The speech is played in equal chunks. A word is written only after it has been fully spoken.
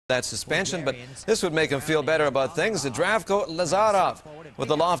that suspension, but this would make him feel better about things. Zdravko Lazarov with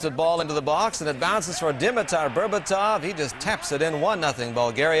the lofted ball into the box, and it bounces for Dimitar Berbatov. He just taps it in. 1-0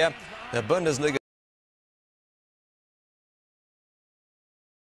 Bulgaria. The Bundesliga.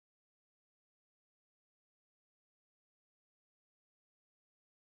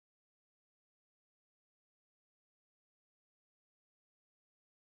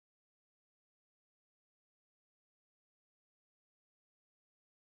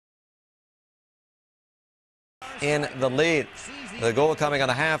 In the lead. The goal coming on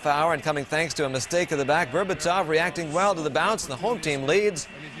a half hour and coming thanks to a mistake at the back. Berbatov reacting well to the bounce, and the home team leads.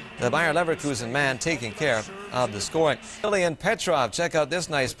 The Bayer Leverkusen man taking care of the scoring. Ilian Petrov, check out this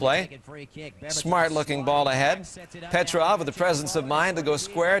nice play. Smart looking ball ahead. Petrov with the presence of mind to go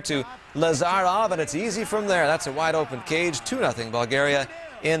square to Lazarov, and it's easy from there. That's a wide open cage. 2-0 Bulgaria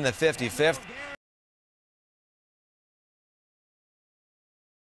in the 55th.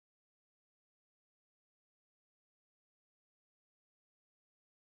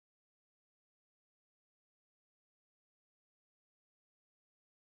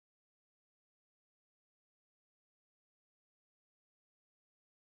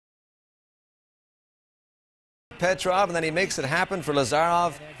 Petrov, and then he makes it happen for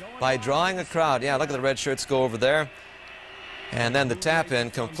Lazarov by drawing a crowd. Yeah, look at the red shirts go over there. And then the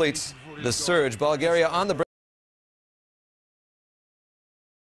tap-in completes the surge. Bulgaria on the break.